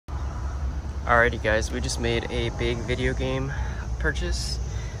Alrighty guys, we just made a big video game purchase.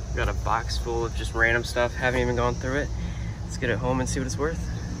 We got a box full of just random stuff, haven't even gone through it. Let's get it home and see what it's worth.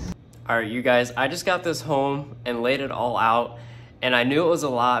 Alright you guys, I just got this home and laid it all out, and I knew it was a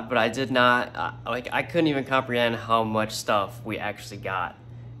lot, but I did not, I couldn't even comprehend how much stuff we actually got.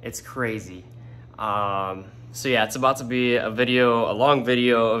 It's crazy. So yeah, it's about to be a long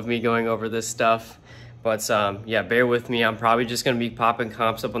video of me going over this stuff. But yeah, bear with me. I'm probably just gonna be popping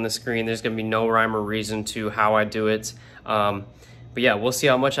comps up on the screen. There's gonna be no rhyme or reason to how I do it. But yeah, we'll see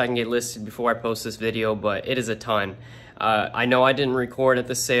how much I can get listed before I post this video, but it is a ton. I know I didn't record at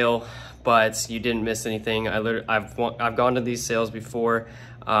the sale, but you didn't miss anything. I've gone to these sales before.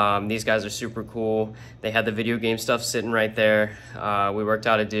 These guys are super cool. They had the video game stuff sitting right there. We worked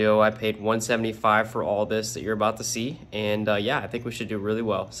out a deal. I paid $175 for all this that you're about to see. And yeah, I think we should do really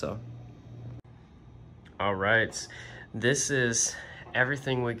well, so. All right, this is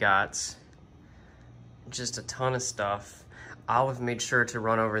everything we got. Just a ton of stuff. Olive made sure to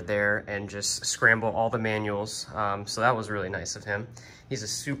run over there and just scramble all the manuals. So that was really nice of him. He's a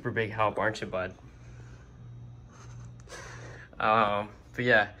super big help, aren't you, bud? But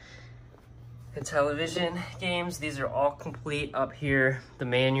yeah, the television games, these are all complete up here. The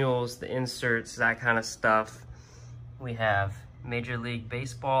manuals, the inserts, that kind of stuff. We have Major League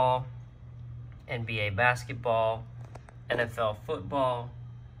Baseball, NBA basketball, NFL football,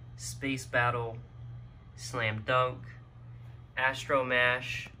 Space Battle, Slam Dunk, Astro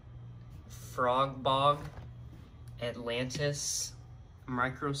Mash, Frog Bog, Atlantis,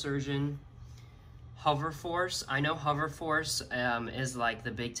 Microsurgeon, Hover Force. I know Hover Force is like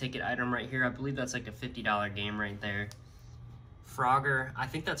the big ticket item right here. I believe that's like a $50 game right there. Frogger, I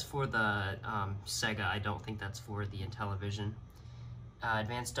think that's for the Sega. I don't think that's for the Intellivision.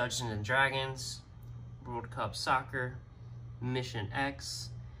 Advanced Dungeons and Dragons, World Cup Soccer, Mission X,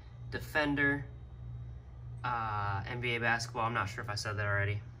 Defender, NBA basketball, I'm not sure if I said that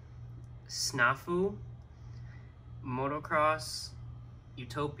already, Snafu, Motocross,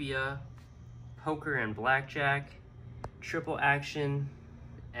 Utopia, Poker and Blackjack, Triple Action,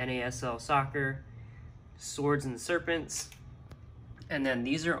 NASL Soccer, Swords and Serpents, and then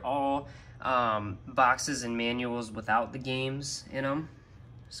these are all boxes and manuals without the games in them.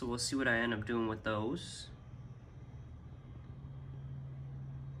 So we'll see what I end up doing with those.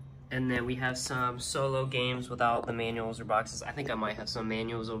 And then we have some solo games without the manuals or boxes. I think I might have some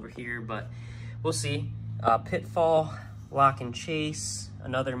manuals over here, but we'll see. Pitfall, Lock and Chase,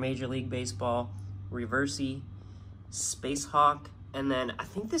 another Major League Baseball, Reversey, Space Hawk, and then I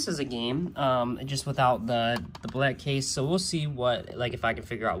think this is a game just without the black case. So we'll see what, like, if I can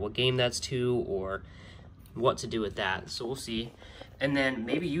figure out what game that's to or what to do with that. So we'll see. And then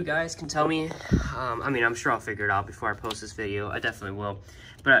maybe you guys can tell me. I mean, I'm sure I'll figure it out before I post this video. I definitely will.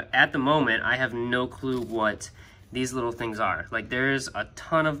 But at the moment, I have no clue what these little things are. Like, there's a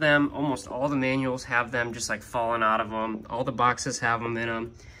ton of them. Almost all the manuals have them just like falling out of them. All the boxes have them in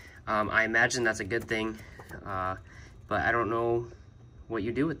them. I imagine that's a good thing. But I don't know what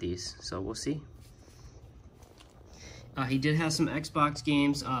you do with these, so we'll see. He did have some Xbox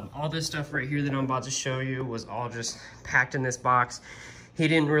games. All this stuff right here that I'm about to show you was all just packed in this box. He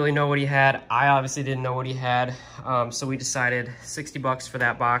didn't really know what he had. I obviously didn't know what he had. So we decided 60 bucks for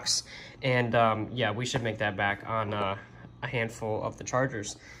that box. And yeah, we should make that back on a handful of the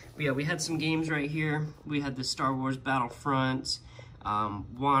chargers. But yeah, we had some games right here. We had the Star Wars Battlefront,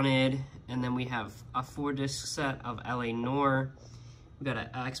 Wanted, and then we have a 4-disc set of LA Noire. We got an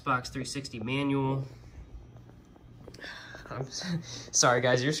Xbox 360 manual. I'm sorry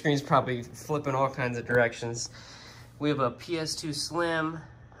guys, your screen's probably flipping all kinds of directions. We have a PS2 Slim,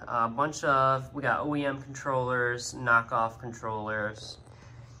 a bunch of, we got OEM controllers, knockoff controllers,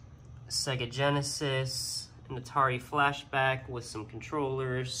 Sega Genesis, an Atari Flashback with some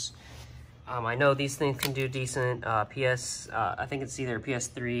controllers. I know these things can do decent. I think it's either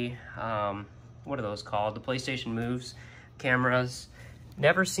PS3, what are those called? The PlayStation Moves cameras.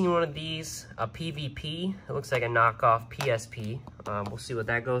 Never seen one of these. A PVP, it looks like a knockoff PSP. We'll see what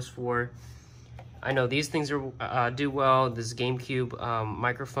that goes for. I know these things are do well. This GameCube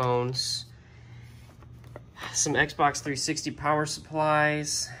microphones. Some Xbox 360 power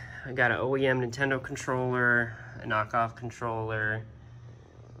supplies. I got an OEM Nintendo controller, a knockoff controller.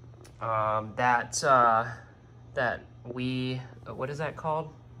 That Wii, what is that called?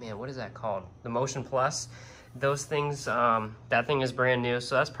 Man, what is that called? The Motion Plus. Those things, that thing is brand new,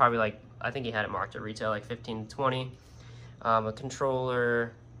 so that's probably like, I think he had it marked at retail like 15 to 20. A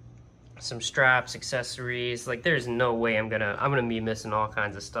controller, some straps, accessories. Like, there's no way I'm gonna be missing all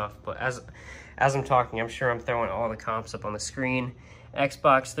kinds of stuff. But as I'm talking, I'm sure I'm throwing all the comps up on the screen.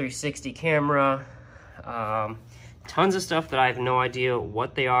 Xbox 360 camera, tons of stuff that I have no idea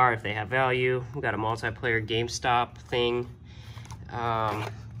what they are, if they have value. We got a multiplayer GameStop thing.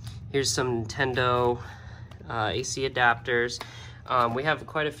 Here's some Nintendo AC adapters. We have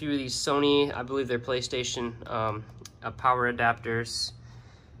quite a few of these Sony, I believe they're PlayStation power adapters.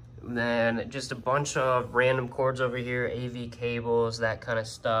 Then just a bunch of random cords over here, AV cables, that kind of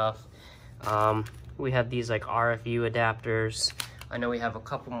stuff. We have these like RFU adapters. I know we have a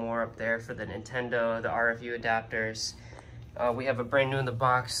couple more up there for the Nintendo, the RFU adapters. We have a brand new in the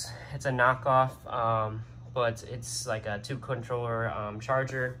box. It's a knockoff, but it's like a 2-controller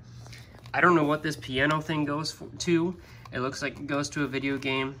charger. I don't know what this piano thing goes to. It looks like it goes to a video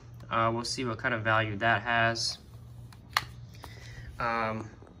game. We'll see what kind of value that has.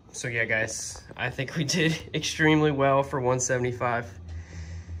 So yeah, guys, I think we did extremely well for $175.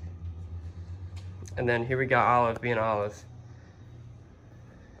 And then here we got Olive being Olive.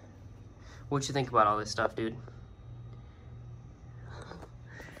 What you think about all this stuff, dude?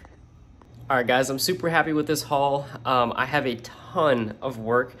 All right, guys, I'm super happy with this haul. I have a ton of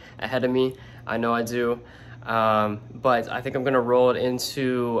work ahead of me. I know I do. But I think I'm gonna roll it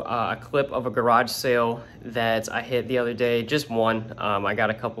into a clip of a garage sale that I hit the other day, just one. I got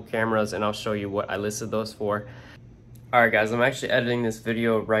a couple cameras and I'll show you what I listed those for. All right, guys, I'm actually editing this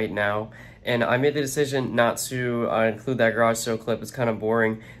video right now, and I made the decision not to include that garage sale clip. It's kind of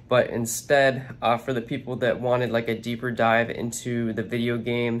boring, but instead, for the people that wanted like a deeper dive into the video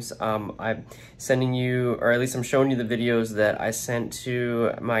games, I'm sending you, or at least I'm showing you the videos that I sent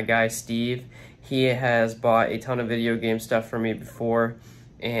to my guy Steve. He has bought a ton of video game stuff for me before,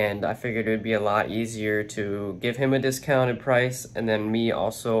 and I figured it would be a lot easier to give him a discounted price, and then me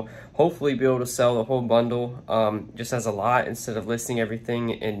also hopefully be able to sell the whole bundle just as a lot instead of listing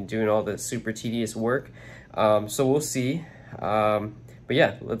everything and doing all the super tedious work. So we'll see. But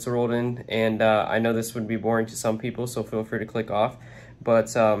yeah, let's roll it in. And I know this would be boring to some people, so feel free to click off.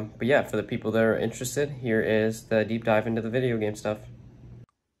 But yeah, for the people that are interested, here is the deep dive into the video game stuff.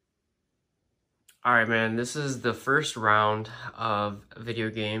 All right, man, this is the first round of video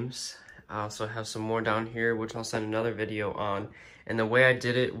games. I also have some more down here, which I'll send another video on. And the way I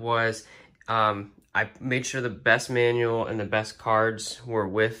did it was I made sure the best manual and the best cards were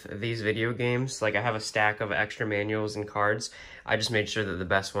with these video games. Like, I have a stack of extra manuals and cards. I just made sure that the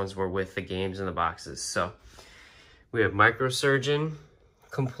best ones were with the games in the boxes. So we have Microsurgeon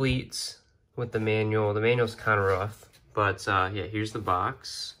complete with the manual. The manual's kind of rough, but yeah, here's the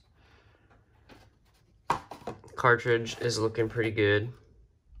box. Cartridge is looking pretty good.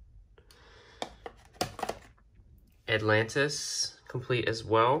 Atlantis complete as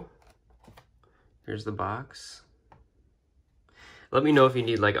well. Here's the box. Let me know if you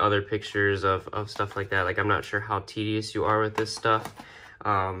need like other pictures of stuff like that. Like, I'm not sure how tedious you are with this stuff,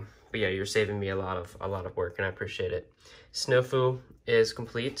 but yeah, you're saving me a lot of work, and I appreciate it. Snowfoo is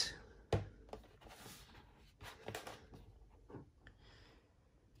complete.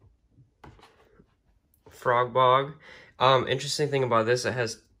 Frog Bog. Interesting thing about this, it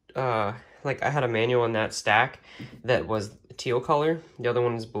has like, I had a manual in that stack that was teal color. The other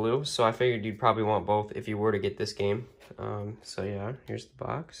one is blue, so I figured you'd probably want both if you were to get this game. So yeah, here's the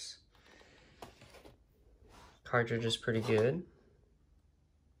box. Cartridge is pretty good.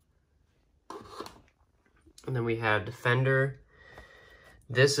 And then we have Defender.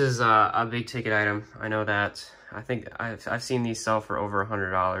 This is a big ticket item. I know that. I think I've seen these sell for over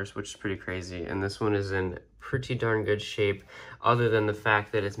 $100, which is pretty crazy. And this one is in pretty darn good shape, other than the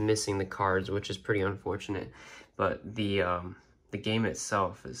fact that it's missing the cards, which is pretty unfortunate. But the game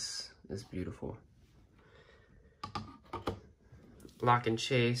itself is beautiful. Lock and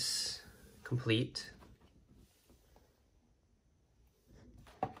Chase complete.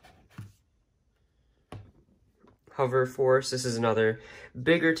 Hover Force. This is another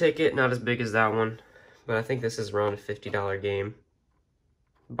bigger ticket, not as big as that one, but I think this is around a $50 game.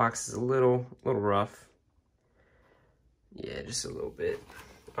 Box is a little rough. Yeah, just a little bit.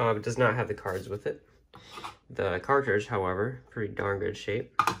 It does not have the cards with it. The cartridge, however, pretty darn good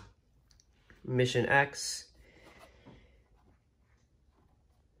shape. Mission X.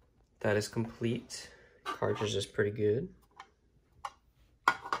 That is complete. Cartridge is pretty good.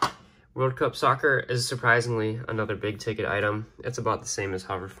 World Cup Soccer is surprisingly another big ticket item. It's about the same as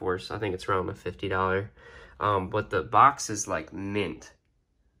Hover Force. I think it's around a $50. But the box is like mint.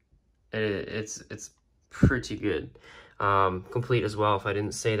 It's pretty good. Complete as well, if I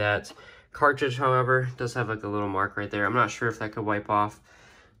didn't say that. Cartridge, however, does have like a little mark right there. I'm not sure if that could wipe off.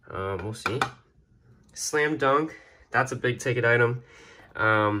 We'll see. Slam Dunk, that's a big ticket item.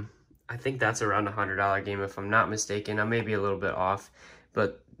 I think that's around a $100 game if I'm not mistaken. I may be a little bit off,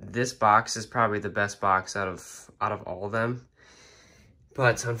 but this box is probably the best box out of all of them.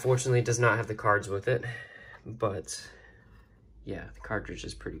 But unfortunately, it does not have the cards with it. But yeah, the cartridge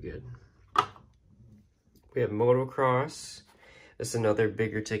is pretty good. We have motocross. This is another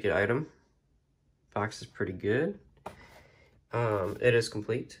bigger ticket item. Box is pretty good. It is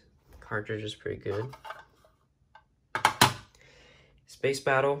complete. Cartridge is pretty good. Space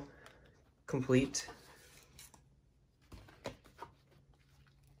Battle, complete.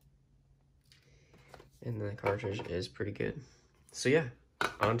 And the cartridge is pretty good. So yeah,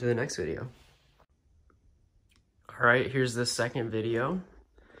 on to the next video. All right, here's the second video.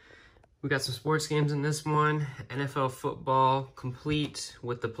 We got some sports games in this one. NFL football, complete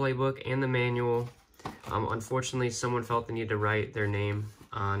with the playbook and the manual. Unfortunately, someone felt the need to write their name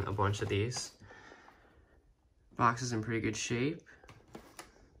on a bunch of these. Box is in pretty good shape.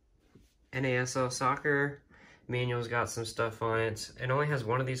 NASL soccer, manual's got some stuff on it. It only has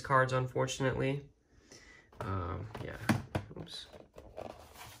one of these cards, unfortunately. Yeah, oops.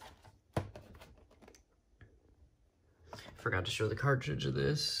 Forgot to show the cartridge of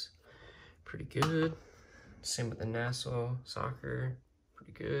this. Pretty good. Same with the NASL soccer,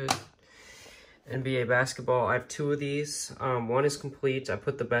 pretty good. NBA basketball, I have two of these. One is complete. I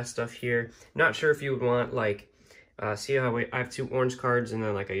put the best stuff here. Not sure if you would want, like, see how I have two orange cards and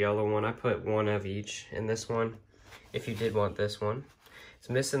then like a yellow one. I put one of each in this one, if you did want this one. It's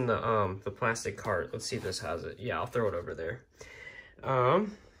missing the plastic card. Let's see if this has it. Yeah, I'll throw it over there.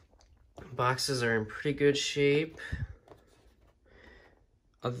 Boxes are in pretty good shape,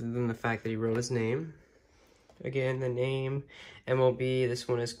 other than the fact that he wrote his name. Again, the name, MLB, this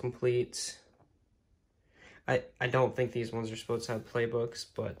one is complete. I don't think these ones are supposed to have playbooks,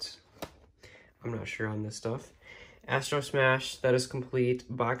 but I'm not sure on this stuff. Astro Smash, that is complete.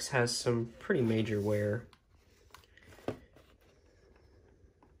 Box has some pretty major wear.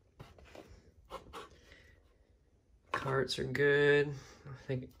 Cards are good. I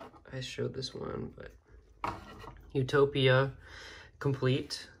think I showed this one, but Utopia,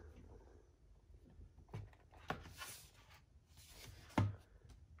 complete.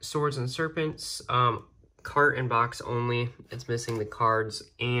 Swords and Serpents, cart and box only. It's missing the cards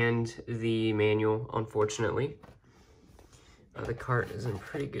and the manual, unfortunately. The cart is in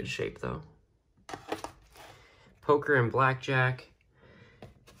pretty good shape, though. Poker and Blackjack,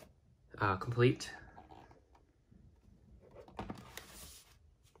 complete.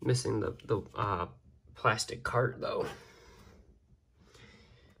 Missing the plastic cart, though.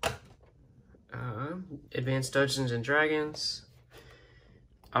 Advanced Dungeons and Dragons.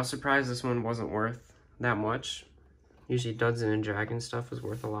 I was surprised this one wasn't worth that much. Usually Dungeons and Dragons stuff is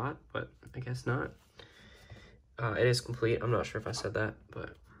worth a lot, but I guess not. It is complete. I'm not sure if I said that,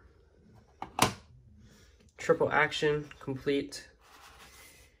 but Triple Action, complete.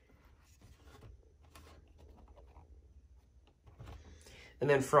 And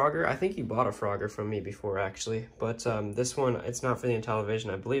then Frogger, I think you bought a Frogger from me before, actually. But this one, it's not for the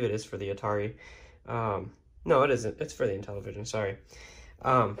Intellivision. I believe it is for the Atari. No, it isn't. It's for the Intellivision, sorry.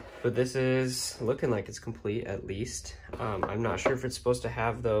 But this is looking like it's complete, at least. I'm not sure if it's supposed to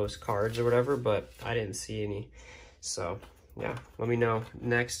have those cards or whatever, but I didn't see any. So, yeah, let me know.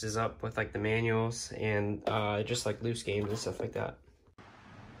 Next is up with, like, the manuals and just, like, loose games and stuff like that.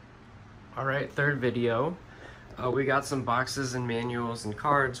 All right, third video. We got some boxes and manuals and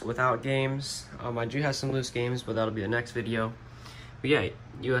cards without games. I do have some loose games, but that'll be the next video. But yeah,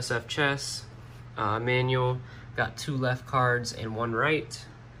 USF chess, manual, got 2 left cards and 1 right.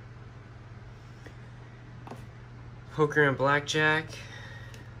 Poker and Blackjack,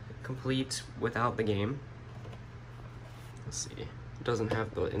 complete without the game. Let's see, it doesn't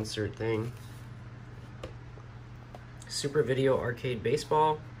have the insert thing. Super Video Arcade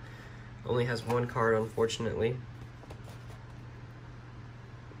Baseball, only has 1 card, unfortunately.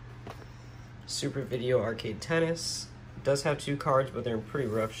 Super Video Arcade Tennis, does have 2 cards, but they're in pretty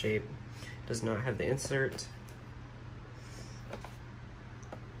rough shape. Does not have the insert.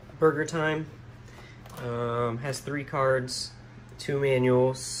 Burger Time, has 3 cards, 2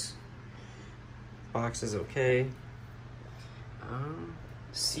 manuals. Box is okay.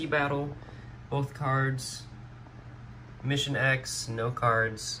 Sea Battle, both cards. Mission X, no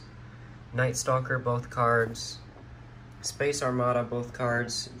cards. Night Stalker, both cards. Space Armada, both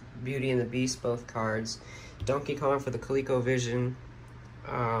cards. Beauty and the Beast, both cards. Donkey Kong for the ColecoVision.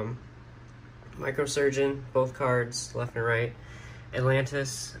 Microsurgeon, both cards, left and right.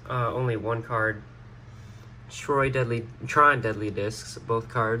 Atlantis, only 1 card. Tron Deadly Discs, both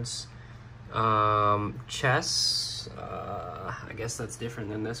cards. Chess, I guess that's different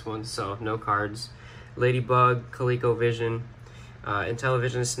than this one, so no cards. Ladybug, ColecoVision,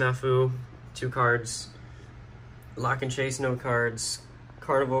 Intellivision Snafu, 2 cards. Lock and Chase, no cards.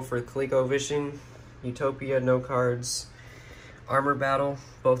 Carnival for ColecoVision. Utopia, no cards. Armor Battle,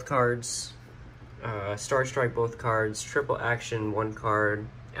 both cards. Star Strike, both cards. Triple Action, 1 card.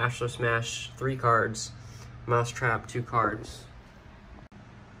 Astro Smash, 3 cards. Mousetrap, 2 cards.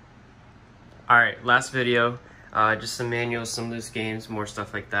 Alright, last video. Just some manuals, some loose games, more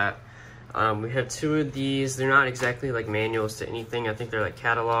stuff like that. We have 2 of these. They're not exactly like manuals to anything. I think they're like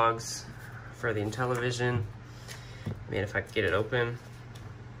catalogs for the Intellivision. Man, if I could get it open.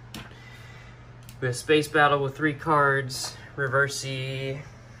 We have Space Battle with 3 cards. Reversey,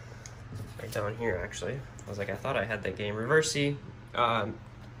 right down here actually. I was like, I thought I had that game. Reversey,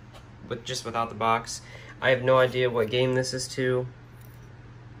 without the box. I have no idea what game this is to.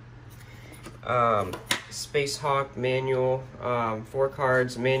 Space Hawk manual, 4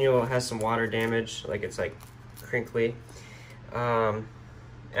 cards. Manual has some water damage, like it's like crinkly.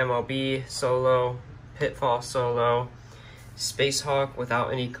 MLB solo, Pitfall solo, Space Hawk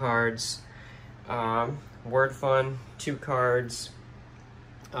without any cards. Word Fun, 2 cards.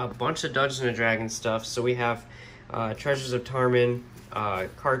 A bunch of Dungeons and Dragons stuff. So we have Treasures of Tarman,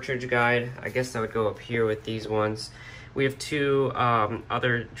 cartridge guide. I guess that would go up here with these ones. We have 2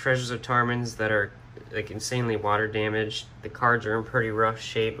 other Treasures of Tarmans that are like insanely water damaged. The cards are in pretty rough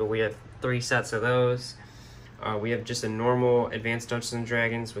shape, but we have 3 sets of those. We have just a normal Advanced Dungeons and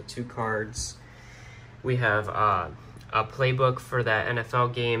Dragons with 2 cards. We have a playbook for that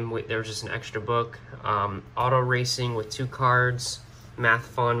NFL game. There's just an extra book. Auto Racing with 2 cards. Math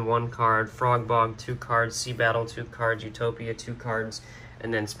Fun, 1 card. Frog Bog, 2 cards. Sea Battle, 2 cards. Utopia, 2 cards.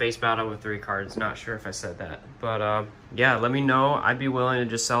 And then Space Battle with 3 cards. Not sure if I said that. But yeah, let me know. I'd be willing to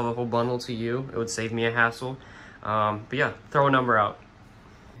just sell the whole bundle to you. It would save me a hassle. But yeah, throw a number out.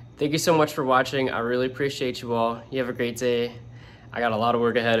 Thank you so much for watching. I really appreciate you all. You have a great day. I got a lot of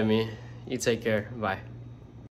work ahead of me. You take care. Bye.